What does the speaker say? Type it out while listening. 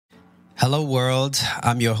Hello, world.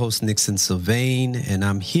 I'm your host, Nixon Sylvain, and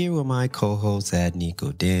I'm here with my co-host, Adney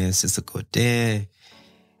Godin. Sister Godin,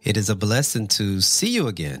 it is a blessing to see you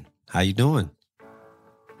again. How you doing?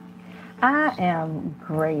 I am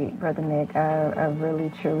great, Brother Nick. I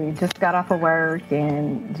really, truly just got off of work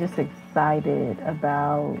and just excited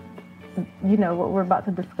about, what we're about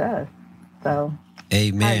to discuss. So,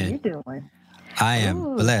 Amen. how are you doing? I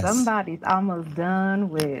am blessed. Somebody's almost done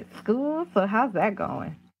with school. So, how's that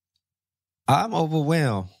going? I'm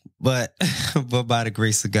overwhelmed, but by the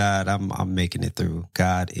grace of God, I'm making it through.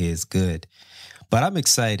 God is good. But I'm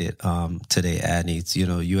excited today,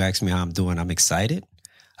 Adney. You asked me how I'm doing. I'm excited.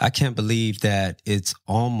 I can't believe that it's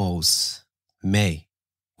almost May.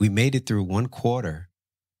 We made it through one quarter.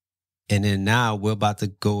 And then now we're about to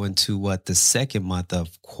go into the second month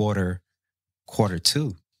of quarter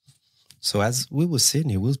two. So as we were sitting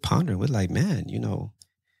here, we was pondering, we're like, man,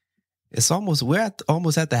 it's we're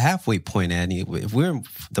almost at the halfway point, Annie. If we're in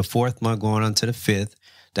the fourth month going on to the fifth,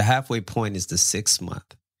 the halfway point is the sixth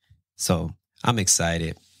month. So I'm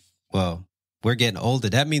excited. Well, we're getting older.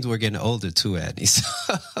 That means we're getting older too, Annie.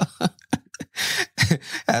 So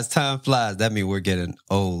as time flies, that means we're getting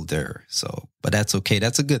older. So, but that's okay.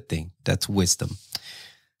 That's a good thing. That's wisdom.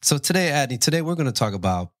 So today, Adney, we're going to talk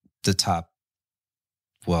about the top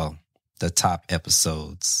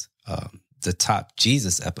episodes, the top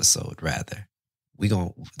Jesus episode, rather.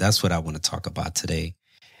 That's what I want to talk about today.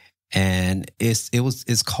 And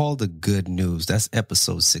it's called The Good News. That's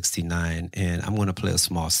episode 69. And I'm going to play a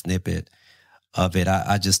small snippet of it.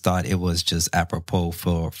 I just thought it was just apropos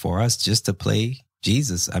for us just to play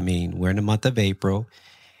Jesus. I mean, we're in the month of April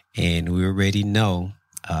and we already know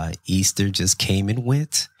Easter just came and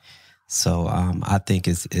went. So I think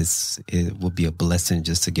it will be a blessing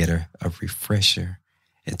just to get a refresher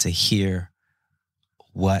and to hear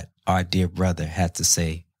what our dear brother had to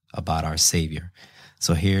say about our Savior.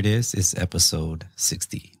 So here it is. It's episode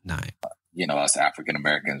 69. Us African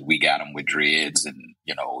Americans, we got them with dreads and,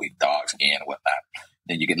 we dark skin and whatnot.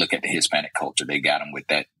 Then you can look at the Hispanic culture. They got them with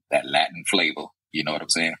that Latin flavor. You know what I'm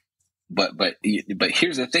saying? But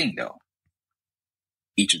here's the thing, though.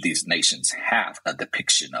 Each of these nations have a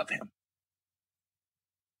depiction of him.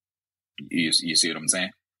 You see what I'm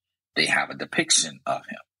saying? They have a depiction of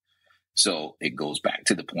him. So it goes back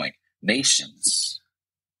to the point. Nations.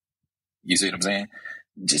 You see what I'm saying?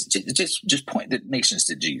 Just point the nations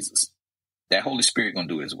to Jesus. That Holy Spirit gonna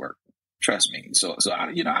do His work. Trust me. So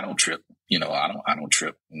I don't trip. I don't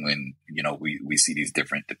trip when we see these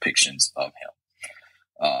different depictions of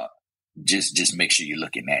Him. Just make sure you're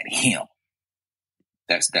looking at Him.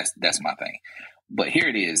 That's my thing. But here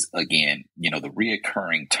it is again. The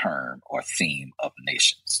reoccurring term or theme of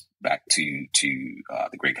nations. Back to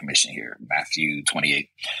the Great Commission here, Matthew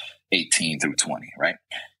 28:18-20. Right.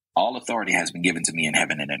 All authority has been given to me in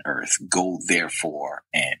heaven and in earth. Go therefore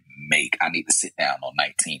and make. I need to sit down on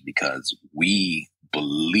 19 because we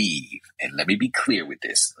believe, and let me be clear with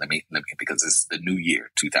this. Let me because this is the new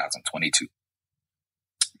year, 2022.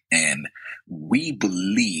 And we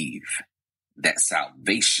believe that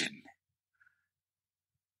salvation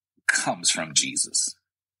comes from Jesus.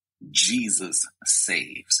 Jesus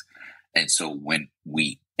saves. And so when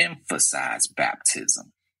we emphasize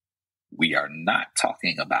baptism, we are not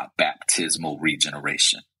talking about baptismal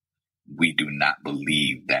regeneration. We do not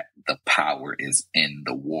believe that the power is in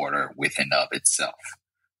the water within of itself.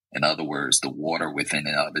 In other words, the water within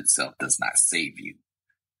and of itself does not save you.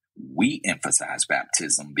 We emphasize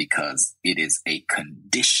baptism because it is a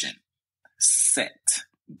condition set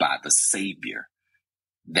by the Savior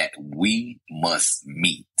that we must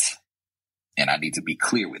meet. And I need to be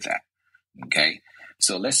clear with that. Okay?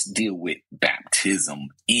 So let's deal with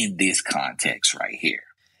baptism in this context right here.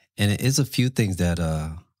 And it is a few things that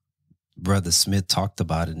Brother Smith talked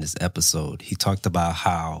about in this episode. He talked about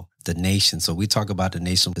how the nation, so we talk about the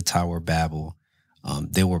nation of the Tower of Babel,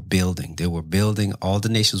 they were building, all the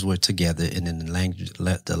nations were together, and then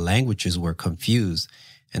the languages were confused,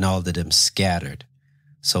 and all of them scattered.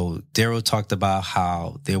 So Daryl talked about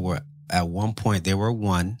how at one point they were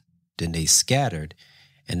one, then they scattered.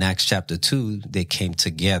 In Acts chapter 2, they came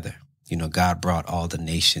together. God brought all the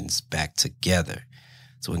nations back together.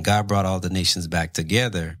 So when God brought all the nations back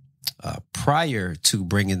together, prior to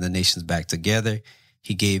bringing the nations back together,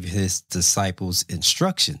 He gave His disciples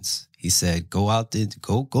instructions. He said, go out,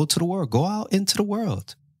 go to the world, go out into the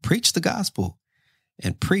world, preach the gospel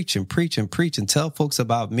and preach and preach and preach and tell folks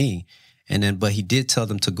about me. But He did tell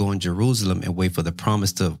them to go in Jerusalem and wait for the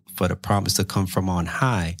promise to come from on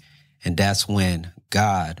high. And that's when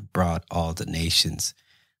God brought all the nations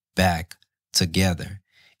back together.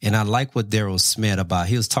 And I like what Daryl Smith about.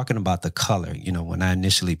 He was talking about the color. You know, when I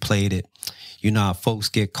initially played it, you know how folks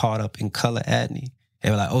get caught up in color, Adney? They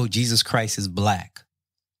were like, oh, Jesus Christ is black.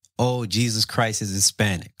 Oh, Jesus Christ is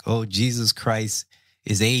Hispanic. Oh, Jesus Christ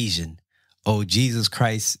is Asian. Oh, Jesus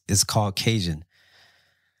Christ is Caucasian.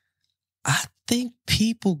 I think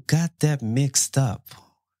people got that mixed up.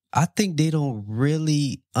 I think they don't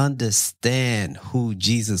really understand who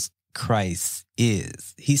Jesus Christ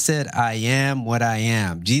is. He said, I am what I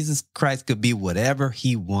am. Jesus Christ could be whatever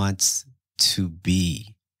he wants to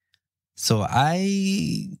be. So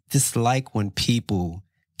I dislike when people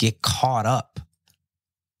get caught up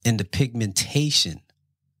in the pigmentation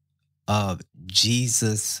of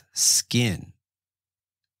Jesus' skin.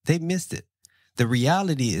 They missed it. The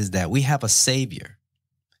reality is that we have a savior.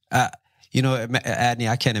 You know, Adney,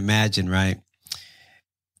 I can't imagine, right?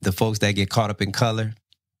 The folks that get caught up in color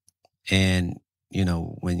and, you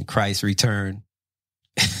know, when Christ returned,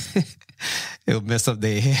 it'll mess up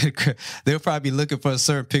their head. They'll probably be looking for a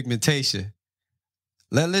certain pigmentation.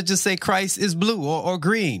 Let's just say Christ is blue or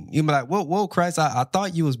green. You'll be like, whoa, Christ, I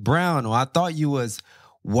thought you was brown, or I thought you was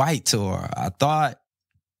white, or I thought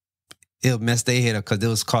it'll mess their head up because they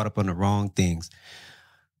was caught up on the wrong things.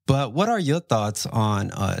 But what are your thoughts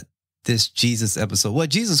on this Jesus episode? Well,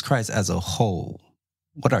 Jesus Christ as a whole,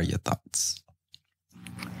 what are your thoughts?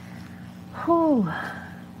 Whew.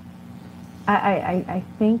 I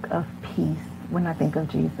think of peace when I think of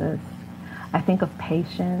Jesus. I think of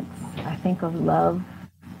patience. I think of love.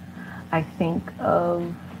 I think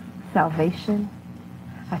of salvation.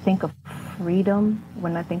 I think of freedom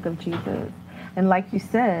when I think of Jesus. And like you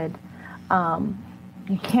said,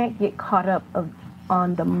 you can't get caught up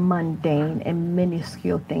on the mundane and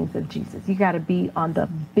minuscule things of Jesus. You got to be on the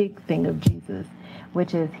big thing of Jesus,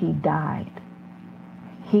 which is he died.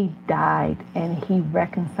 He died and he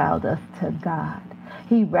reconciled us to God.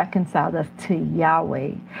 He reconciled us to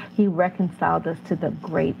Yahweh. He reconciled us to the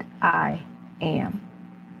great I am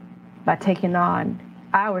by taking on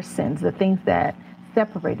our sins, the things that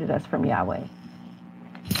separated us from Yahweh.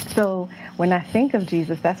 So when I think of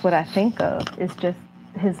Jesus, that's what I think of, is just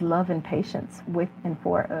his love and patience with and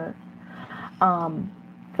for us.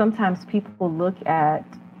 Sometimes people look at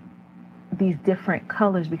these different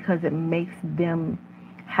colors because it makes them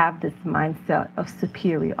have this mindset of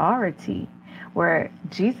superiority, where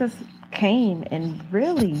Jesus came and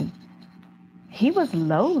really, he was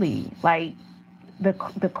lowly. Like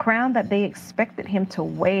the crown that they expected him to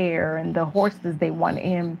wear and the horses they wanted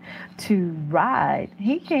him to ride,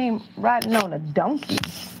 he came riding on a donkey,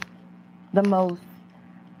 the most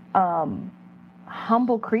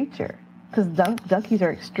humble creature, because donkeys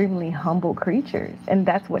are extremely humble creatures, and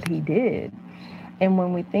that's what he did. And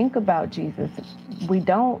when we think about Jesus, we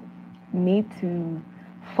don't need to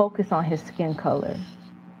focus on his skin color,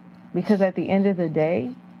 because at the end of the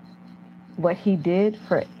day, what he did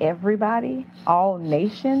for everybody, all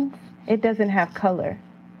nations, it doesn't have color.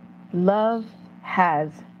 Love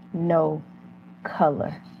has no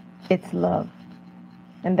color. It's love.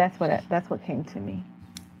 And that's what came to me.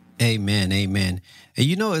 Amen. Amen. And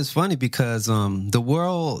you know, it's funny because the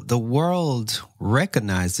world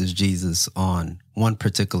recognizes Jesus on one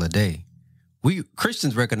particular day. We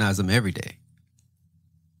Christians recognize him every day.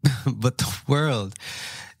 But the world,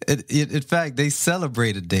 in fact, they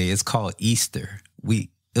celebrate a day. It's called Easter.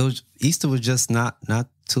 Easter was just not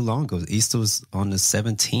too long ago. Easter was on the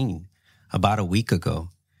 17th, about a week ago,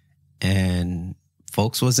 and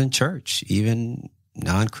folks was in church, even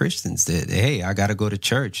non-Christians. That, hey, I got to go to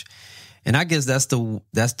church, and I guess that's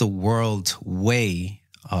the world's way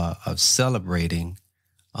of celebrating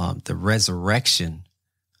the resurrection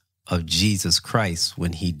of Jesus Christ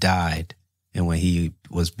when he died and when he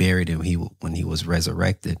was buried and when he was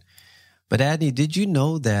resurrected. But Adney, did you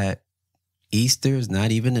know that Easter is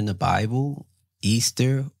not even in the Bible?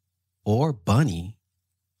 Easter or bunny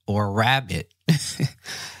or rabbit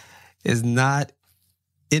is not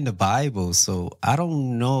in the Bible. So I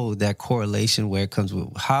don't know that correlation where it comes with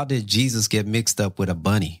how did Jesus get mixed up with a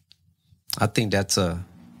bunny? I think that's a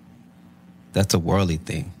worldly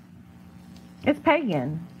thing. It's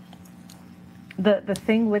pagan. The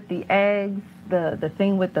thing with the eggs, the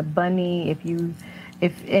thing with the bunny,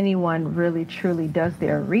 if anyone really truly does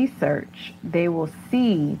their research, they will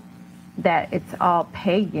see that it's all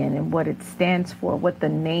pagan and what it stands for, what the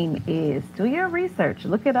name is. Do your research,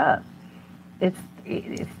 look it up. It's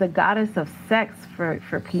the goddess of sex for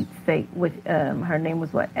Pete's sake. With her name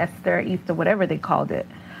was what, Esther, Easter, whatever they called it.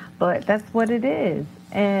 But that's what it is.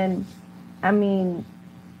 And I mean,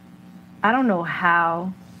 I don't know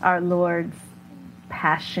how our Lord's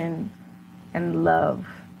passion and love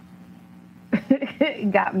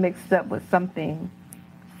got mixed up with something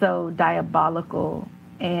so diabolical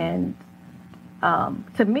and,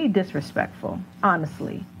 to me, disrespectful,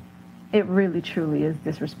 honestly. It really, truly is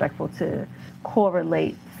disrespectful to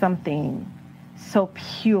correlate something so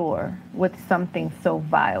pure with something so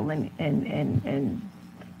vile and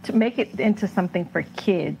to make it into something for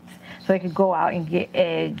kids so they could go out and get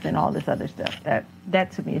eggs and all this other stuff.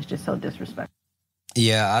 That to me is just so disrespectful.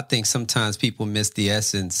 Yeah, I think sometimes people miss the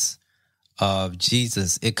essence of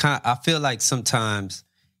Jesus. I feel like sometimes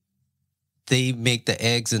they make the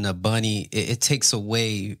eggs and the bunny. It takes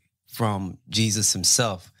away from Jesus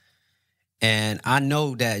himself. And I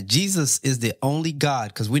know that Jesus is the only God,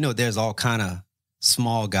 because we know there's all kind of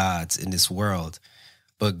small gods in this world.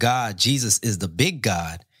 But God, Jesus, is the big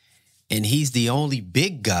God. And he's the only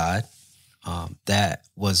big God that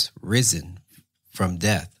was risen from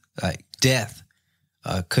death. Like death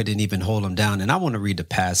couldn't even hold him down. And I want to read the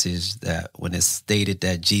passage that when it's stated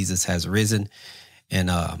that Jesus has risen in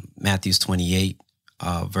Matthew 28,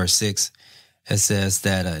 verse 6. It says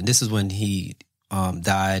that, and this is when he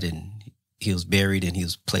died and he was buried and he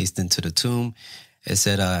was placed into the tomb. It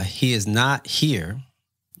said, he is not here.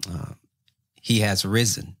 He has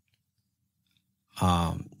risen.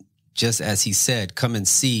 Just as he said, come and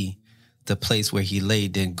see the place where he lay,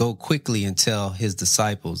 then go quickly and tell his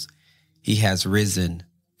disciples he has risen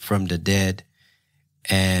from the dead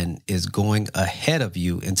and is going ahead of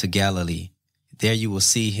you into Galilee. There you will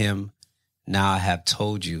see him. Now I have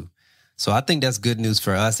told you. So I think that's good news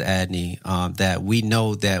for us, Adney, that we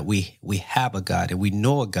know that we have a God and we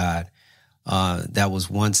know a God that was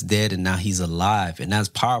once dead and now he's alive. And that's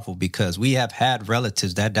powerful because we have had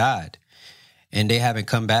relatives that died and they haven't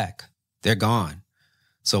come back. They're gone.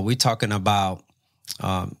 So we're talking about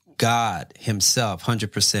God himself,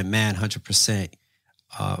 100% man, 100%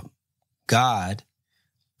 God.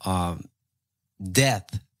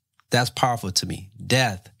 Death, that's powerful to me.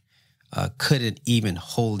 Death couldn't even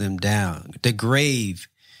hold him down. The grave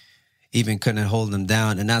even couldn't hold him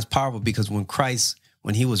down. And that's powerful because when Christ,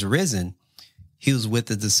 when he was risen, he was with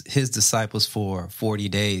his disciples for 40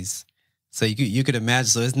 days. So you could imagine.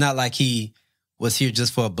 So it's not like he was here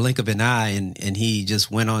just for a blink of an eye and he just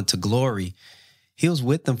went on to glory. He was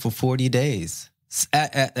with them for 40 days.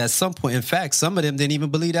 At some point, in fact, some of them didn't even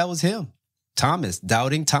believe that was him. Thomas,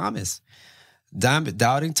 doubting Thomas.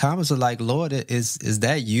 Doubting Thomas was like, Lord, is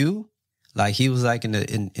that you? Like he was like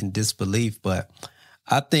in disbelief. But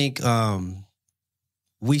I think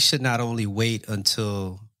we should not only wait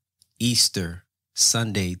until Easter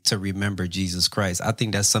Sunday to remember Jesus Christ. I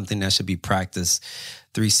think that's something that should be practiced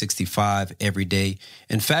 365 every day.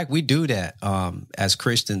 In fact, we do that as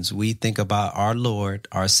Christians. We think about our Lord,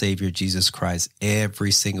 our Savior, Jesus Christ,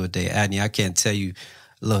 every single day. Adney, I can't tell you,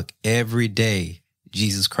 look, every day,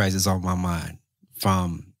 Jesus Christ is on my mind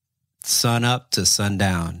from sun up to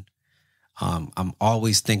sundown. I'm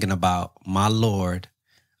always thinking about my Lord,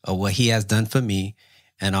 what he has done for me.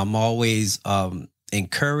 And I'm always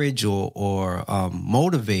encouraged or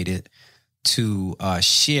motivated to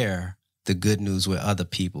share the good news with other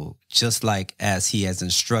people, just like as he has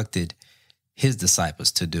instructed his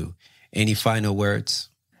disciples to do. Any final words?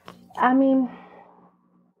 I mean,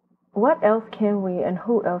 what else can we and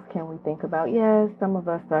who else can we think about? Yes, some of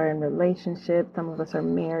us are in relationships, some of us are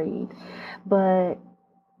married, but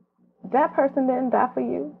that person didn't die for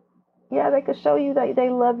you. Yeah, they could show you that they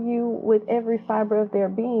love you with every fiber of their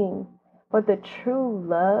being, but the true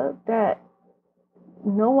love that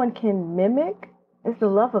no one can mimic is the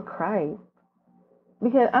love of Christ.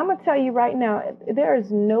 Because I'm going to tell you right now, there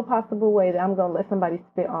is no possible way that I'm going to let somebody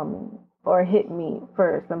spit on me or hit me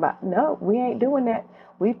for somebody. No, we ain't doing that.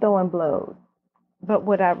 We throwing blows. But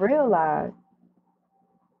what I realized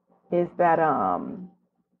is that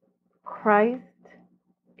Christ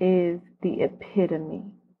is the epitome,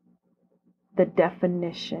 the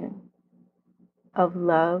definition of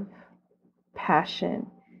love, passion,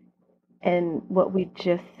 and what we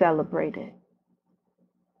just celebrated.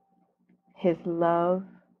 His love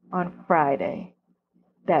on Friday,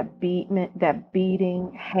 that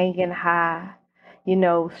beating, hanging high,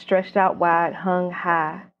 stretched out wide, hung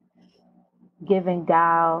high, giving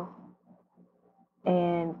guile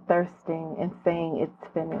and thirsting and saying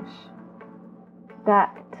it's finished.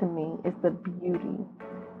 That to me is the beauty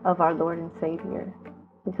of our Lord and Savior,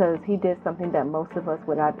 because he did something that most of us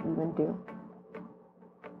would not even do.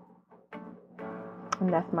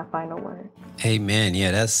 And that's my final word. Amen. Yeah,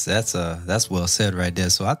 that's well said right there.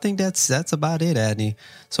 So I think that's about it, Adney.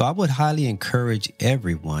 So I would highly encourage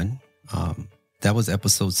everyone. That was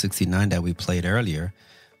episode 69 that we played earlier.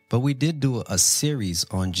 But we did do a series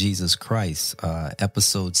on Jesus Christ,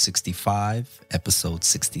 episode 65, episode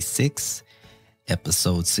 66,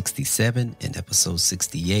 episode 67, and episode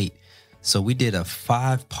 68. So we did a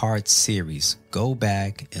 5-part series. Go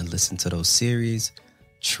back and listen to those series.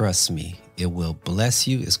 Trust me, it will bless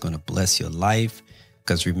you. It's going to bless your life.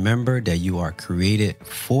 Because remember that you are created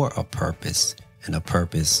for a purpose, and a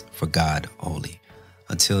purpose for God only.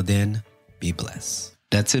 Until then, be blessed.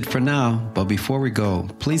 That's it for now. But before we go,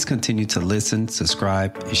 please continue to listen,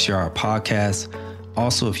 subscribe, and share our podcast.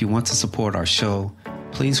 Also, if you want to support our show,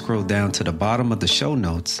 please scroll down to the bottom of the show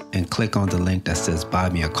notes and click on the link that says Buy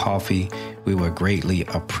Me a Coffee. We would greatly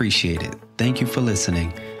appreciate it. Thank you for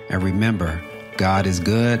listening. And remember, God is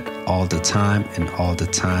good all the time, and all the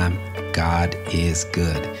time, God is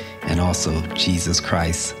good. And also, Jesus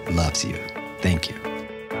Christ loves you. Thank you.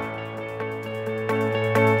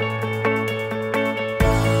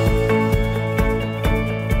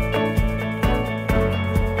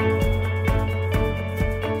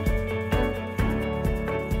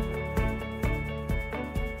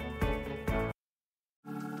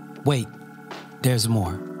 Wait, there's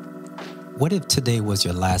more. What if today was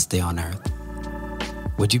your last day on earth?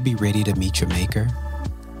 Would you be ready to meet your Maker?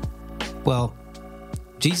 Well,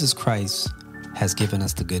 Jesus Christ has given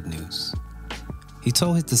us the good news. He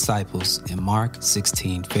told his disciples in Mark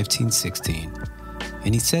 16:15-16,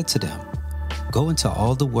 and he said to them, "Go into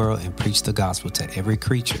all the world and preach the gospel to every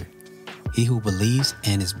creature. He who believes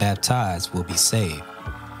and is baptized will be saved,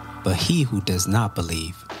 but he who does not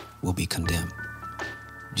believe will be condemned."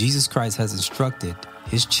 Jesus Christ has instructed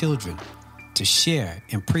his children to share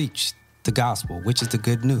and preach the gospel, which is the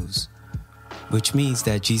good news, which means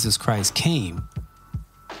that Jesus Christ came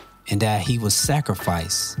and that he was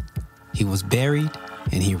sacrificed, he was buried,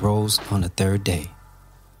 and he rose on the third day.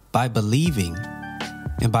 By believing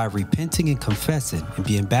and by repenting and confessing and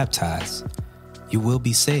being baptized, you will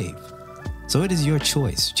be saved. So it is your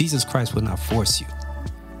choice. Jesus Christ will not force you.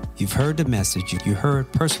 You've heard the message, you heard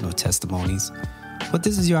personal testimonies, but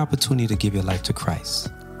this is your opportunity to give your life to Christ.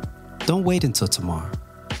 Don't wait until tomorrow,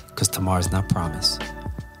 because tomorrow is not promised.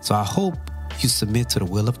 So I hope you submit to the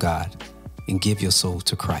will of God and give your soul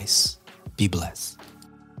to Christ. Be blessed.